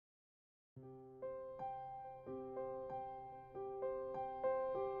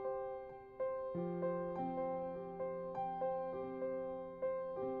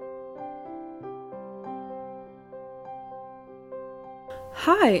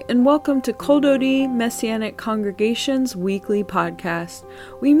Hi, and welcome to Kol Dodi Messianic Congregation's weekly podcast.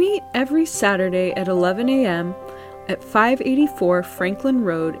 We meet every Saturday at 11 a.m. at 584 Franklin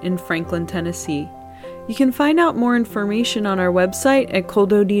Road in Franklin, Tennessee. You can find out more information on our website at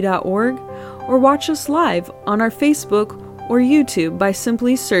koldodi.org or watch us live on our Facebook or YouTube by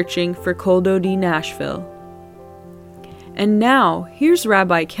simply searching for Kol Dodi Nashville. And now, here's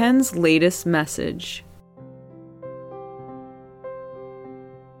Rabbi Ken's latest message.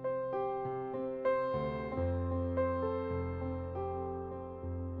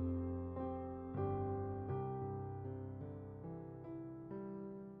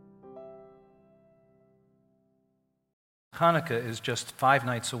 Hanukkah is just 5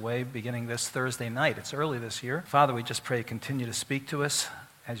 nights away, beginning this Thursday night. It's early this year. Father, we just pray continue to speak to us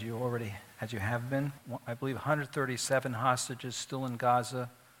as you have been. I believe 137 hostages still in Gaza,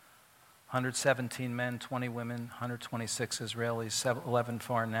 117 men, 20 women, 126 Israelis, 11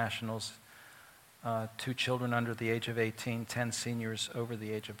 foreign nationals, 2 children under the age of 18, 10 seniors over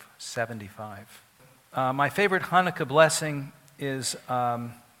the age of 75. My favorite Hanukkah blessing is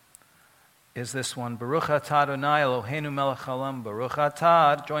this one. Baruch atah Adonai Eloheinu melech haolam. Baruch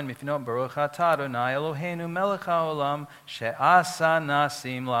atah, join me if you know it. Baruch atah Adonai Eloheinu melech haolam, she'asa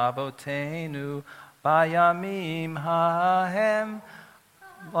nasim la'avoteinu bayamim hahem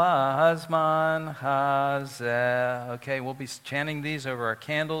lazman hazeh. Okay, we'll be chanting these over our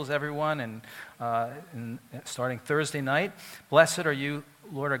candles, everyone, and starting Thursday night. Blessed are you,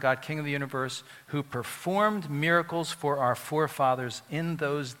 Lord our God, King of the universe, who performed miracles for our forefathers in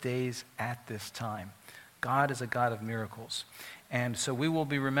those days at this time. God is a God of miracles. And so we will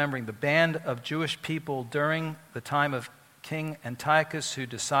be remembering the band of Jewish people during the time of King Antiochus, who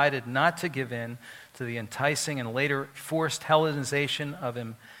decided not to give in to the enticing and later forced Hellenization of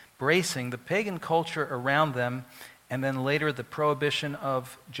embracing the pagan culture around them, and then later the prohibition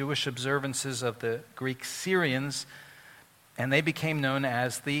of Jewish observances of the Greek Syrians. And they became known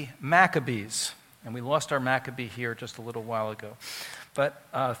as the Maccabees. And we lost our Maccabee here just a little while ago. But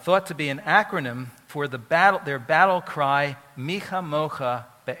thought to be an acronym for their battle cry, Micha Mocha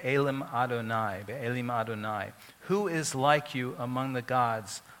Be'elim Adonai, Be'elim Adonai. Who is like you among the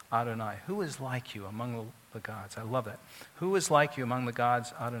gods, Adonai? Who is like you among the gods? I love that. Who is like you among the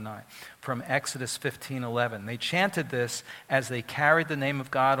gods, Adonai? From Exodus 15:11. They chanted this as they carried the name of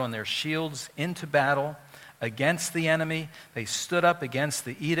God on their shields into battle against the enemy. They stood up against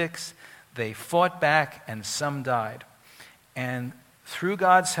the edicts. They fought back, and some died. And through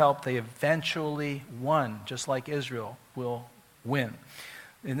God's help, they eventually won, just like Israel will win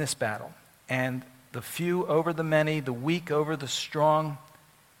in this battle. And the few over the many, the weak over the strong.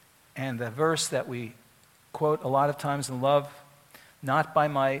 And the verse that we quote a lot of times and love, not by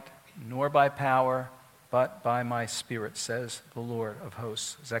might, nor by power, but by my Spirit, says the Lord of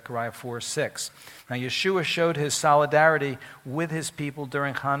hosts. Zechariah 4:6. Now Yeshua showed his solidarity with his people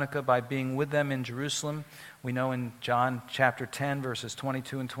during Hanukkah by being with them in Jerusalem. We know in John chapter 10, verses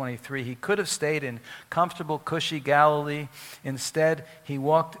 22 and 23, he could have stayed in comfortable, cushy Galilee. Instead, he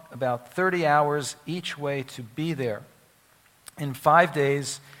walked about 30 hours each way to be there. In 5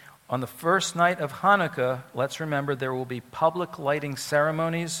 days, on the first night of Hanukkah, let's remember there will be public lighting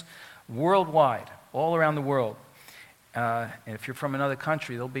ceremonies worldwide, all around the world. And if you're from another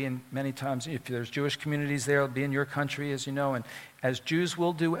country, they'll be in many times. If there's Jewish communities there, they'll be in your country, as you know. And as Jews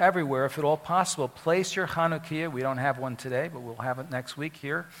will do everywhere, if at all possible, place your Hanukkah. We don't have one today, but we'll have it next week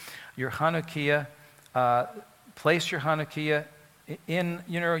here. Your Hanukkah, place your Hanukkah in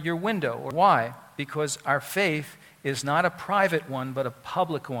your window. Why? Because our faith is not a private one, but a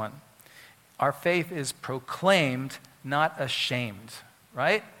public one. Our faith is proclaimed, not ashamed,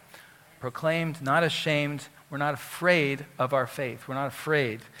 right? Proclaimed, not ashamed. We're not afraid of our faith. We're not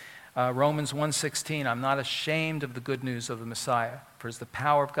afraid. Romans 1:16, I'm not ashamed of the good news of the Messiah, for it's the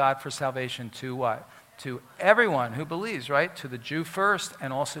power of God for salvation to what? To everyone who believes, right? To the Jew first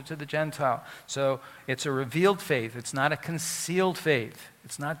and also to the Gentile. So it's a revealed faith. It's not a concealed faith.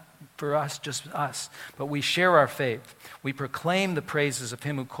 It's not for us, just us. But we share our faith. We proclaim the praises of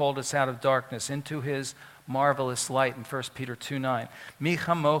him who called us out of darkness into his marvelous light in 1 Peter 2:9.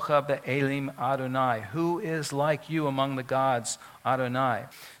 Micha mocha be'elim Adonai. Who is like you among the gods, Adonai?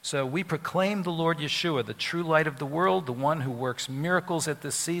 So we proclaim the Lord Yeshua, the true light of the world, the one who works miracles at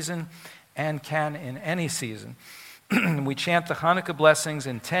this season and can in any season. We chant the Hanukkah blessings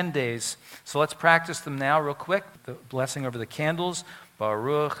in 10 days. So let's practice them now real quick. The blessing over the candles.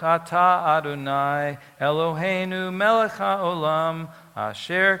 Baruch atah Adonai Eloheinu melech haolam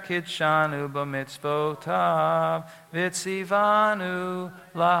asher kidshanu b'mitzvotav v'tzivanu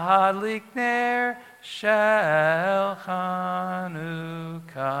lahadlik ner shel Chanukah.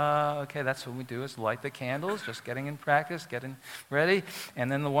 Hanukkah. Okay, that's what we do, is light the candles, just getting in practice, getting ready.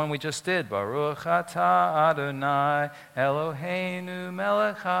 And then the one we just did, Baruch atah Adonai Eloheinu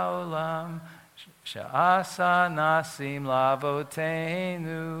melech haolam she'asa nasim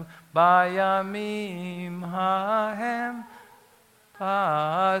lavoteinu bayamim hahem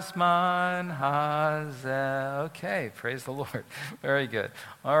Asman Hazel. Okay, praise the Lord. Very good.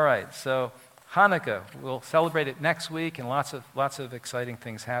 All right, so Hanukkah, we'll celebrate it next week, and lots of exciting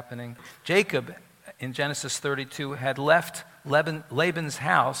things happening. Jacob, in Genesis 32, had left Laban's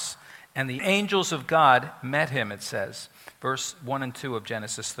house, and the angels of God met him, it says. Verse 1 and 2 of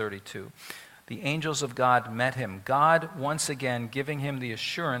Genesis 32. The angels of God met him. God, once again, giving him the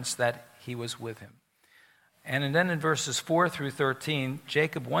assurance that he was with him. And then in verses 4 through 13,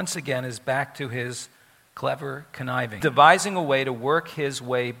 Jacob once again is back to his clever conniving, devising a way to work his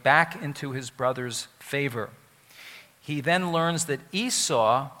way back into his brother's favor. He then learns that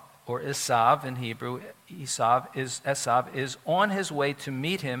Esau, or Esav in Hebrew, Esav is on his way to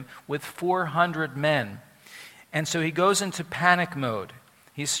meet him with 400 men. And so he goes into panic mode.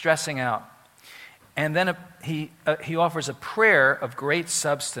 He's stressing out. And then he offers a prayer of great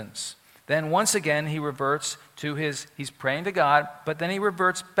substance. Then once again, he reverts to he's praying to God, but then he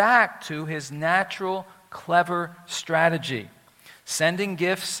reverts back to his natural, clever strategy, sending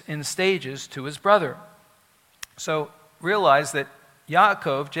gifts in stages to his brother. So realize that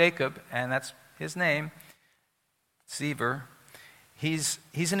Jacob, and that's his name, Sever, he's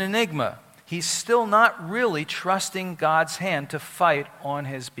an enigma. He's still not really trusting God's hand to fight on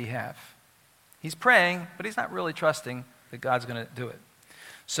his behalf. He's praying, but he's not really trusting that God's going to do it.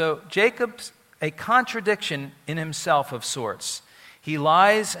 So Jacob's a contradiction in himself of sorts. He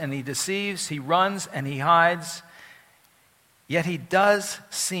lies and he deceives, he runs and he hides, yet he does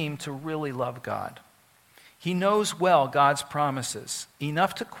seem to really love God. He knows well God's promises,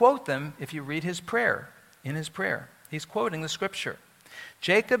 enough to quote them if you read his prayer. In his prayer, he's quoting the scripture.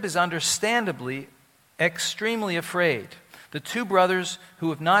 Jacob is understandably extremely afraid. The two brothers who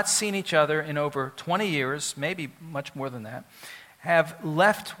have not seen each other in over 20 years, maybe much more than that, have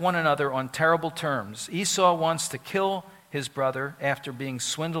left one another on terrible terms. Esau wants to kill his brother after being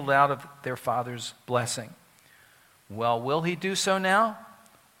swindled out of their father's blessing. Well, will he do so now?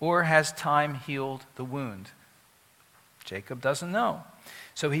 Or has time healed the wound? Jacob doesn't know.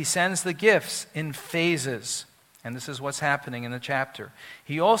 So he sends the gifts in phases. And this is what's happening in the chapter.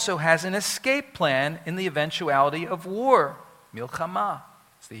 He also has an escape plan in the eventuality of war. Milchama.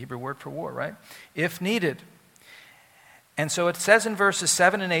 It's the Hebrew word for war, right? If needed. And so it says in verses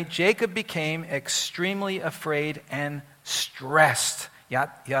 7 and 8, Jacob became extremely afraid and stressed.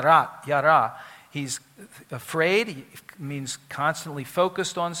 Yara. He's afraid. He means constantly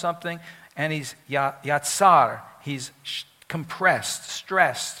focused on something. And he's yatsar. He's compressed,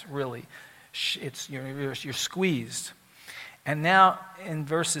 stressed, really. You're squeezed. And now in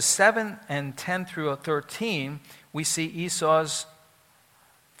verses 7 and 10 through 13, we see Esau's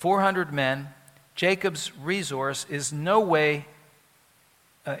 400 men. Jacob's resource is in no way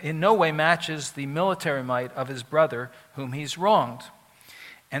matches the military might of his brother whom he's wronged.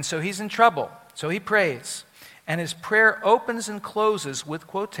 And so he's in trouble. So he prays. And his prayer opens and closes with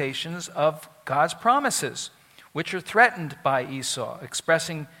quotations of God's promises, which are threatened by Esau,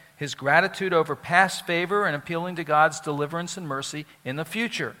 expressing his gratitude over past favor and appealing to God's deliverance and mercy in the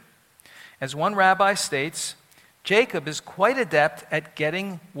future. As one rabbi states, Jacob is quite adept at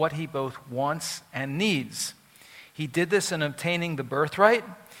getting what he both wants and needs. He did this in obtaining the birthright.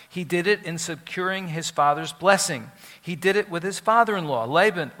 He did it in securing his father's blessing. He did it with his father-in-law,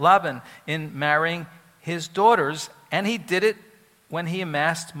 Laban, in marrying his daughters, and he did it when he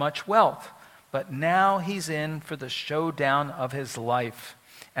amassed much wealth. But now he's in for the showdown of his life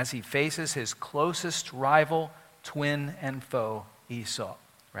as he faces his closest rival, twin, and foe, Esau.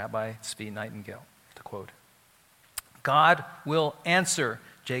 Rabbi Tzvi Nightingale, to quote. God will answer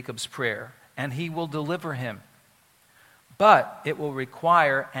Jacob's prayer, and he will deliver him. But it will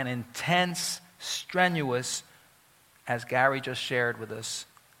require an intense, strenuous, as Gary just shared with us,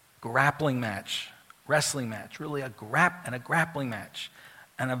 grappling match, wrestling match, really a grappling match,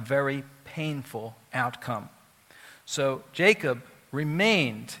 and a very painful outcome. So Jacob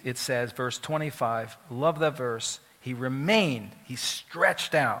remained, it says, verse 25, love that verse, he remained, he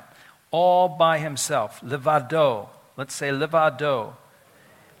stretched out, all by himself, levado. Let's say levado.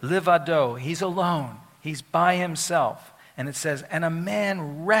 Levado. He's alone. He's by himself. And it says, and a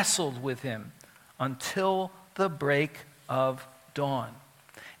man wrestled with him until the break of dawn.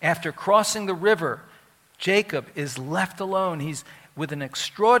 After crossing the river, Jacob is left alone. He's with an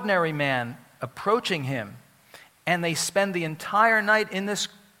extraordinary man approaching him. And they spend the entire night in this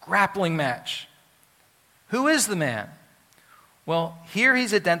grappling match. Who is the man? Well, here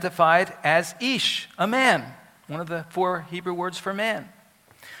he's identified as Ish, a man, one of the 4 Hebrew words for man.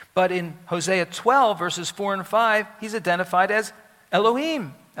 But in Hosea 12, verses 4 and 5, he's identified as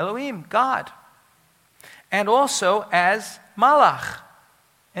Elohim, God. And also as Malach,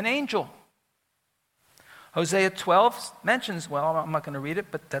 an angel. Hosea 12 mentions, well, I'm not going to read it,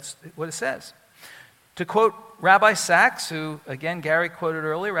 but that's what it says. To quote Rabbi Sacks, who, again, Gary quoted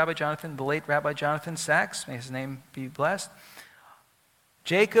earlier, the late Rabbi Jonathan Sacks, may his name be blessed,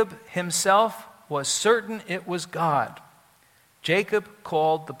 Jacob himself was certain it was God. Jacob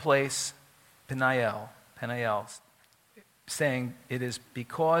called the place Peniel, saying, it is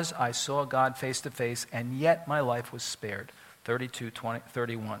because I saw God face to face, and yet my life was spared.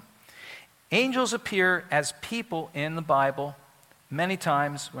 32:31. Angels appear as people in the Bible many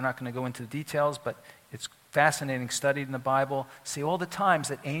times. We're not going to go into the details, but it's fascinating studied in the Bible. See all the times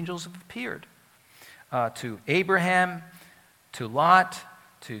that angels have appeared to Abraham, to Lot,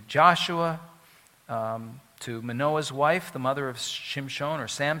 to Joshua, to Manoah's wife, the mother of Shimshon or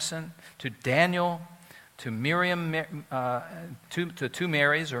Samson, to Daniel, to Miriam, to the 2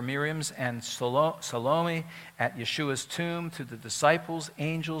 Marys or Miriams and Salome at Yeshua's tomb, to the disciples.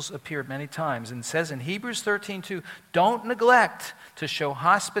 Angels appeared many times. And it says in Hebrews 13:2, don't neglect to show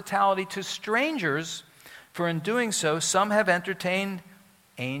hospitality to strangers, for in doing so, some have entertained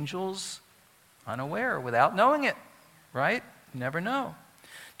angels unaware, without knowing it, right? You never know.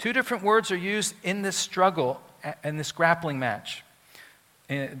 2 different words are used in this struggle, in this grappling match.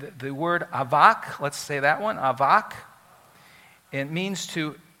 The word avak, let's say that one, avak, it means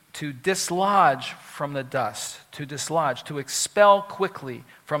to dislodge from the dust, to expel quickly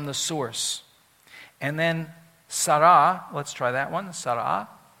from the source. And then sarah, let's try that one, sarah,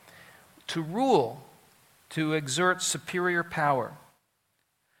 to rule, to exert superior power.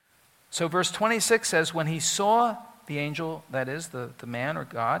 So verse 26 says, when he saw the angel, that is, the man or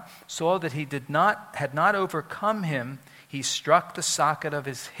God, saw that he had not overcome him, he struck the socket of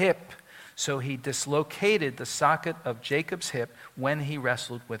his hip, so he dislocated the socket of Jacob's hip when he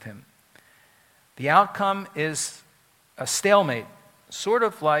wrestled with him. The outcome is a stalemate, sort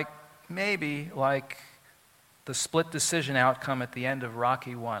of maybe like the split decision outcome at the end of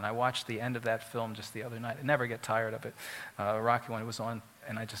Rocky I. I watched the end of that film just the other night. I never get tired of it. Rocky I, it was on,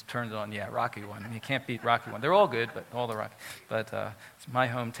 and I just turned it on. Yeah, Rocky I. You can't beat Rocky I. They're all good, but all the Rocky. But it's my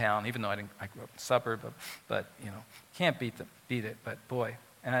hometown, even though I grew up in a suburb, but can't beat it. But boy,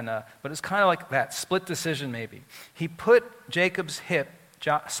 but it's kind of like that split decision maybe. He put Jacob's hip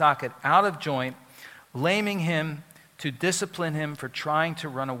socket out of joint, laming him to discipline him for trying to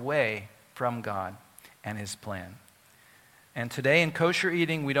run away from God and his plan. And today in kosher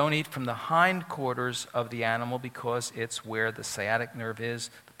eating, we don't eat from the hindquarters of the animal because it's where the sciatic nerve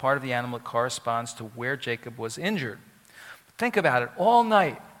is, the part of the animal that corresponds to where Jacob was injured. Think about it. All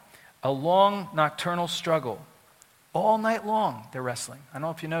night, a long nocturnal struggle. All night long, they're wrestling. I don't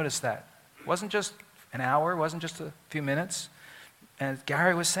know if you noticed that. It wasn't just an hour. It wasn't just a few minutes. And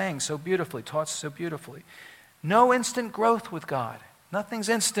Gary was saying so beautifully, taught so beautifully. No instant growth with God. Nothing's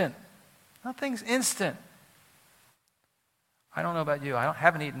instant. Nothing's instant. I don't know about you. I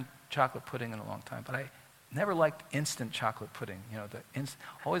haven't eaten chocolate pudding in a long time, but I never liked instant chocolate pudding.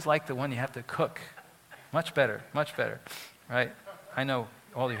 Always liked the one you have to cook. Much better, right? I know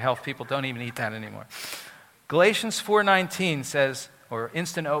all you health people don't even eat that anymore. Galatians 4:19 says, or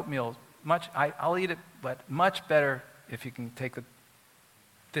instant oatmeal, I'll eat it, but much better if you can take the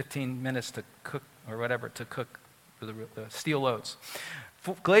 15 minutes to cook or whatever, to cook the steel oats.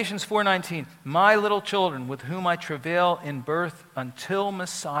 Galatians 4:19, my little children with whom I travail in birth until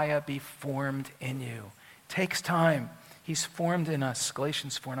Messiah be formed in you. Takes time. He's formed in us.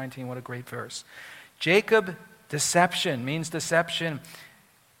 Galatians 4:19, what a great verse. Jacob, deception, means deception.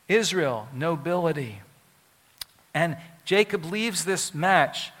 Israel, nobility. And Jacob leaves this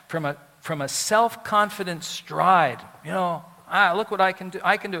match from a self-confident stride. Look what I can do.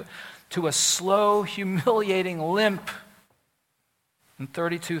 I can do it. To a slow, humiliating limp. In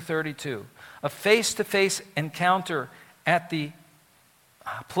 32:32, a face-to-face encounter at the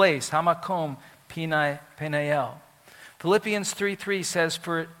place, Hamakom Peniel. Philippians 3:3 says,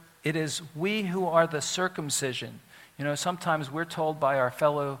 for it is we who are the circumcision. Sometimes we're told by our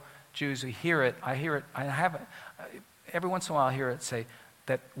fellow Jews, we hear it, every once in a while I hear it say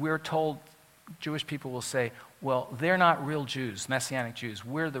that we're told, Jewish people will say, well, they're not real Jews, Messianic Jews.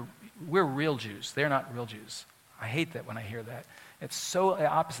 We're real Jews. They're not real Jews. I hate that when I hear that. It's so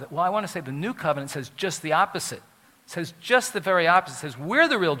opposite. Well, I want to say the New Covenant says just the opposite. says just the very opposite. It says we're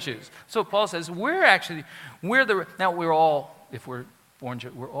the real Jews. So Paul says now we're all, if we're born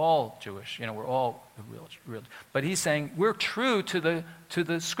Jew, we're all Jewish. We're all real. But he's saying we're true to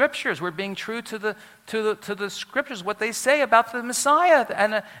the Scriptures. We're being true to the Scriptures, what they say about the Messiah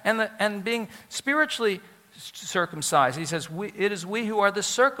and being spiritually circumcised. He says, it is we who are the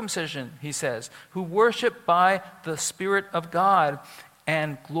circumcision, he says, who worship by the Spirit of God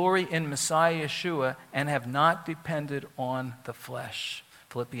and glory in Messiah Yeshua and have not depended on the flesh.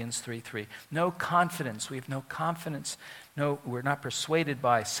 Philippians 3:3. No confidence. We have no confidence. No, we're not persuaded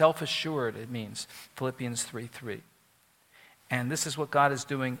by. Self-assured, it means. Philippians 3:3. And this is what God is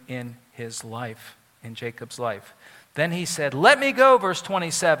doing in his life, in Jacob's life. Then he said, let me go, verse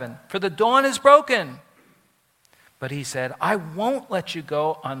 27, for the dawn is broken. But he said, I won't let you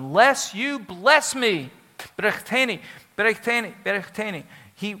go unless you bless me. Berechteni.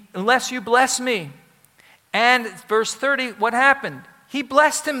 Unless you bless me. And verse 30, what happened? He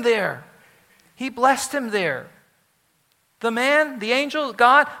blessed him there. He blessed him there. The man, the angel,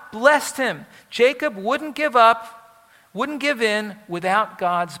 God blessed him. Jacob wouldn't give up, wouldn't give in without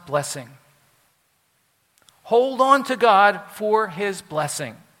God's blessing. Hold on to God for his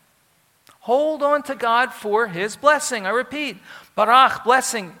blessing. Hold on to God for his blessing. I repeat, barach,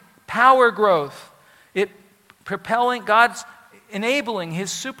 blessing, power growth. It propelling, God's enabling, his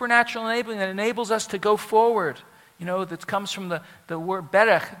supernatural enabling that enables us to go forward. That comes from the word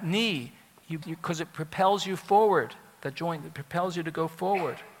berech, knee, because it propels you forward. The joint that propels you to go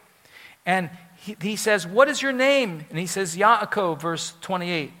forward. And he says, what is your name? And he says, Yaakov, verse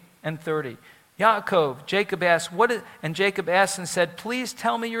 28 and 30. Yaakov, Jacob asked, and Jacob asked and said, please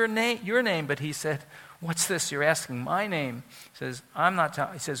tell me your name. But he said, what's this? You're asking my name. He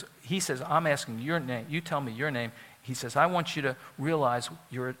says, he says, I'm asking your name. You tell me your name. He says, I want you to realize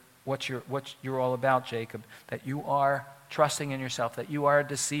what you're all about, Jacob, that you are trusting in yourself, that you are a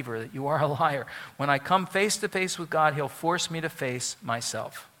deceiver, that you are a liar. When I come face to face with God, he'll force me to face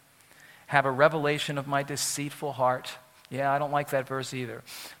myself. Have a revelation of my deceitful heart. Yeah, I don't like that verse either.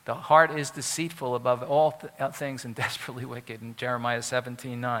 The heart is deceitful above all things and desperately wicked in Jeremiah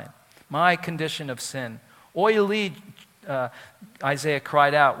 17:9. My condition of sin. Oily, Isaiah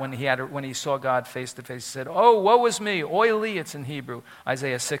cried out when he saw God face to face. He said, oh, woe is me. Oily, it's in Hebrew,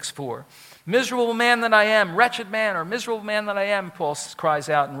 Isaiah 6:4. Miserable man that I am, wretched man, or miserable man that I am, Paul cries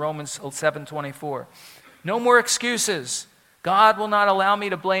out in Romans 7:24. No more excuses. God will not allow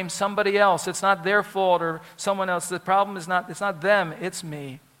me to blame somebody else. It's not their fault or someone else. The problem is it's not them, it's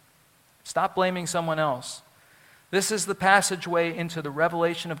me. Stop blaming someone else. This is the passageway into the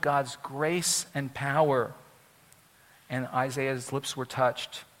revelation of God's grace and power. And Isaiah's lips were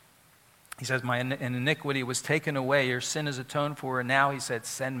touched. He says, my iniquity was taken away, your sin is atoned for, and now he said,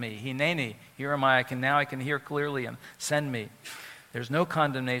 send me. Hineni, here am I, I can hear clearly, and send me. There's no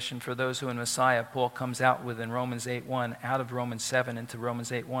condemnation for those who in Messiah, Paul comes out with in Romans 8:1, out of Romans 7 into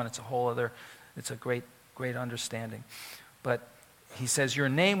Romans 8:1. It's a great understanding. But he says, your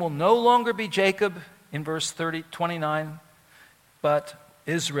name will no longer be Jacob, in verse 29, but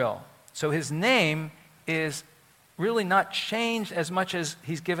Israel. So his name is really not changed as much as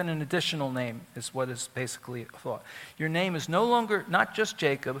he's given an additional name, is what is basically thought. Your name is no longer not just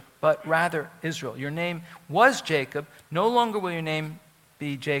Jacob, but rather Israel. Your name was Jacob. No longer will your name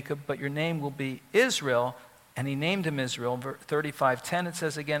be Jacob, but your name will be Israel. And he named him Israel. 35:10 it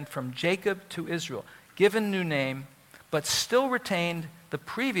says again, from Jacob to Israel. Given new name, but still retained the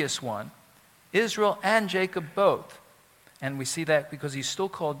previous one, Israel and Jacob both. And we see that because he's still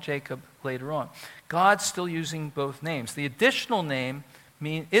called Jacob later on. God's still using both names. The additional name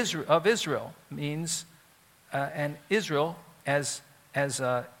of Israel means, and Israel, as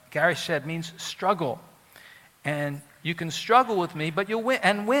Gary said, means struggle. And you can struggle with me, but you'll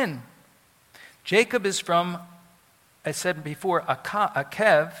win. Jacob is from, I said before,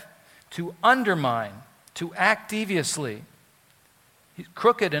 akev, to undermine, to act deviously. He's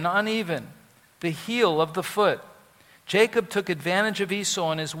crooked and uneven, the heel of the foot. Jacob took advantage of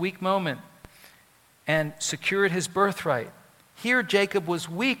Esau in his weak moment and secured his birthright. Here Jacob was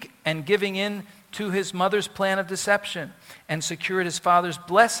weak and giving in to his mother's plan of deception and secured his father's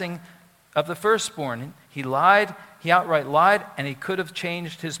blessing of the firstborn. He lied, he outright lied, and he could have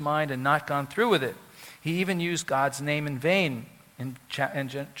changed his mind and not gone through with it. He even used God's name in vain in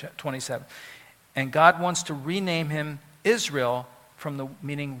 27. And God wants to rename him Israel from the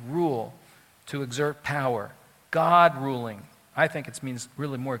meaning rule, to exert power. God ruling. I think it means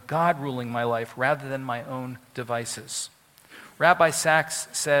really more God ruling my life rather than my own devices. Rabbi Sachs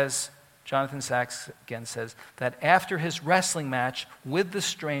says, Jonathan Sacks again says that after his wrestling match with the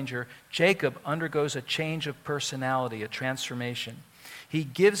stranger, Jacob undergoes a change of personality, a transformation. He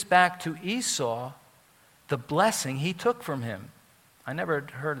gives back to Esau the blessing he took from him. I never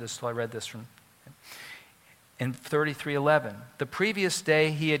heard this till I read this from him. In 33:11, the previous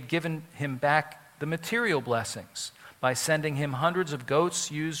day he had given him back the material blessings by sending him hundreds of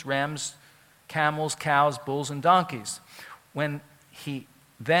goats, ewes, rams, camels, cows, bulls, and donkeys. When he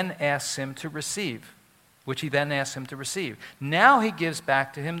then asks him to receive, which he then asks him to receive. Now he gives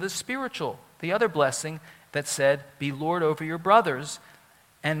back to him the spiritual, the other blessing that said, "Be Lord over your brothers,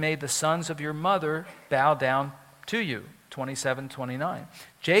 and may the sons of your mother bow down to you." 27:29.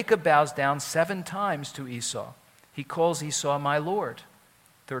 Jacob bows down 7 times to Esau. He calls Esau my Lord.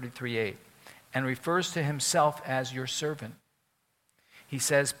 33:8. And refers to himself as your servant. He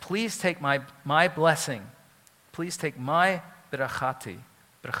says, please take my blessing. Please take my brachati,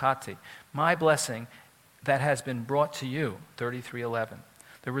 my blessing that has been brought to you. 33:11.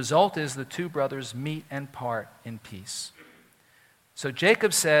 The result is the 2 brothers meet and part in peace. So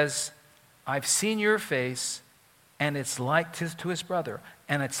Jacob says, I've seen your face, and it's like to his brother,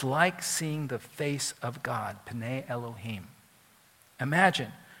 and it's like seeing the face of God, Pnei Elohim.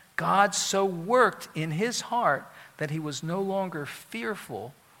 Imagine, God so worked in his heart that he was no longer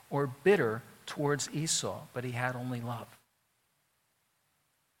fearful or bitter towards Esau, but he had only love.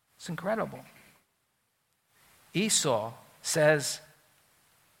 It's incredible. Esau says,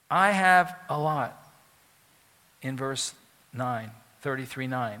 I have a lot. In verse 9,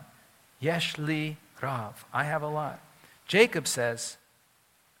 33:9. Yesh li rav. I have a lot. Jacob says,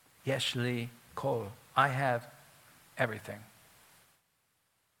 Yesh li kol. I have everything.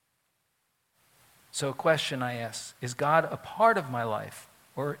 So a question I ask, is God a part of my life,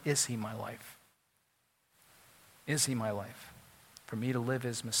 or is he my life? Is he my life? For me to live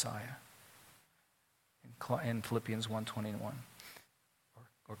as Messiah. In Philippians 1:21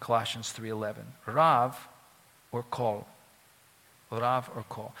 or Colossians 3:11. Rav or kol. Rav or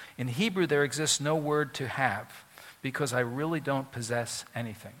kol. In Hebrew there exists no word to have because I really don't possess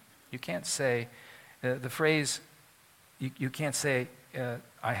anything. You can't say, the phrase, you can't say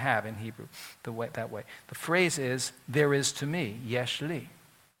I have in Hebrew that way. The phrase is, there is to me, yesh li.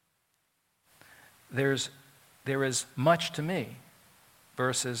 There is much to me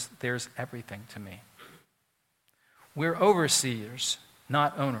versus there's everything to me. We're overseers,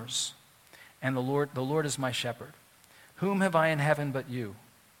 not owners. And the Lord is my shepherd. Whom have I in heaven but you?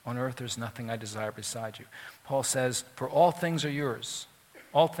 On earth there's nothing I desire beside you. Paul says, for all things are yours.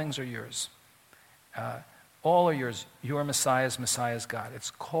 All things are yours. All are yours. You are Messiah's God. It's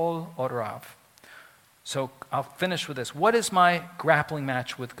kol orav. So I'll finish with this. What is my grappling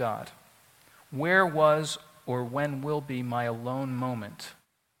match with God? Where was or when will be my alone moment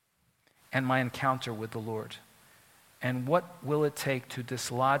and my encounter with the Lord? And what will it take to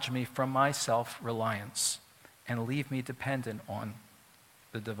dislodge me from my self-reliance and leave me dependent on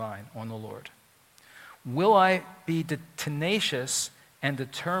the divine, on the Lord? Will I be tenacious and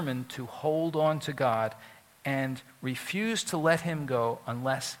determined to hold on to God and refuse to let him go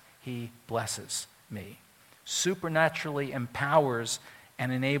unless he blesses me, supernaturally empowers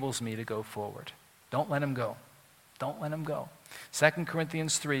and enables me to go forward? Don't let him go. Don't let him go. 2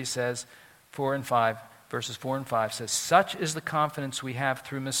 Corinthians 3 says, 4 and 5, verses 4 and 5 says, such is the confidence we have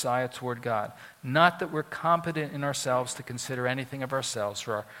through Messiah toward God. Not that we're competent in ourselves to consider anything of ourselves,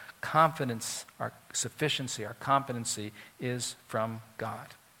 for our confidence, our sufficiency, our competency is from God.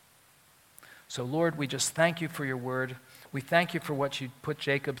 So Lord, we just thank you for your word. We thank you for what you put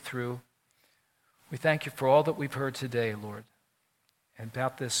Jacob through. We thank you for all that we've heard today, Lord, and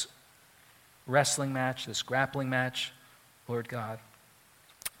about this wrestling match, this grappling match, Lord God.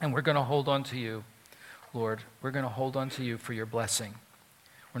 And we're going to hold on to you, Lord. We're going to hold on to you for your blessing.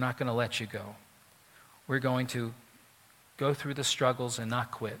 We're not going to let you go. We're going to go through the struggles and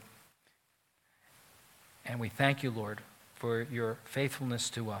not quit. And we thank you, Lord, for your faithfulness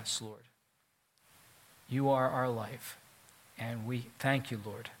to us, Lord. You are our life. And we thank you,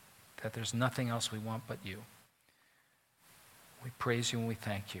 Lord, that there's nothing else we want but you. We praise you and we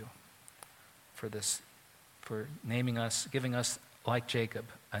thank you for this, for naming us, giving us, like Jacob,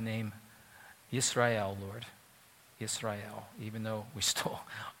 a name, Yisrael, Lord. Yisrael, even though we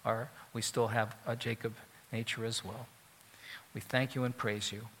still have a Jacob nature as well. We thank you and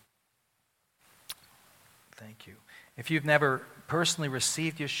praise you. Thank you. If you've never personally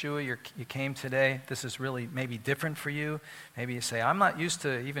received Yeshua, you came today, this is really maybe different for you. Maybe you say, I'm not used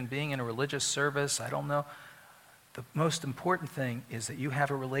to even being in a religious service. I don't know. The most important thing is that you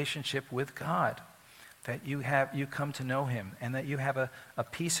have a relationship with God. that you come to know him, and that you have a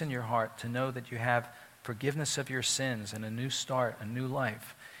peace in your heart to know that you have forgiveness of your sins and a new start, a new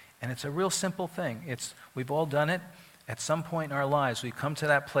life. And it's a real simple thing. We've all done it. At some point in our lives, we come to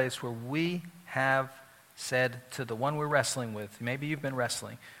that place where we have said to the one we're wrestling with, maybe you've been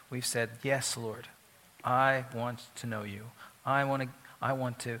wrestling, we've said, yes, Lord, I want to know you. I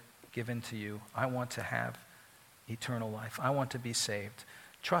want to give in to you. I want to have eternal life. I want to be saved.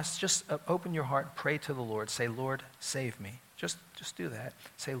 Trust, just open your heart, pray to the Lord. Say, Lord, save me. Just do that.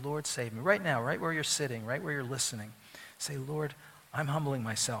 Say, Lord, save me. Right now, right where you're sitting, right where you're listening. Say, Lord, I'm humbling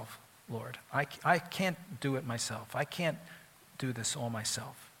myself, Lord. I can't do it myself. I can't do this all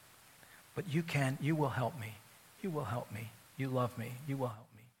myself. But you can. You will help me. You will help me. You love me. You will help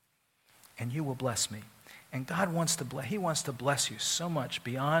me. And you will bless me. And God wants to bless. He wants to bless you so much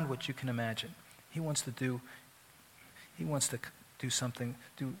beyond what you can imagine. He wants to do something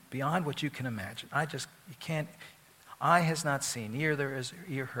beyond what you can imagine. You can't. Eye has not seen, neither has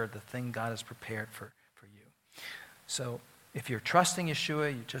ear heard the thing God has prepared for you. So if you're trusting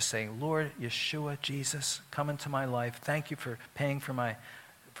Yeshua, you're just saying, Lord, Yeshua, Jesus, come into my life. Thank you for paying for my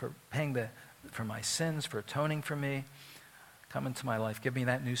sins, for atoning for me. Come into my life. Give me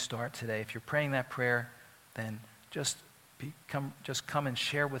that new start today. If you're praying that prayer, then just come and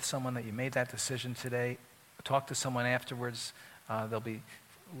share with someone that you made that decision today. Talk to someone afterwards.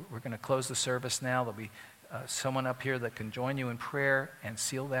 We're going to close the service now. There'll be someone up here that can join you in prayer and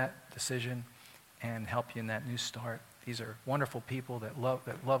seal that decision and help you in that new start. These are wonderful people that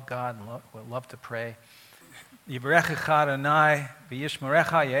love God and love to pray. Yivarechecha Adonai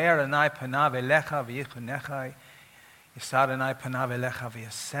v'yishmerecha, Yair Adonai panav elecha v'yichunecha, Yisad Adonai panav elecha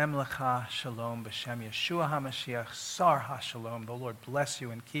v'yasem lecha, Shalom b'shem Yeshua HaMashiach, Sar HaShalom. The Lord bless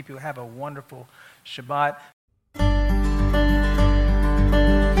you and keep you. Have a wonderful Shabbat.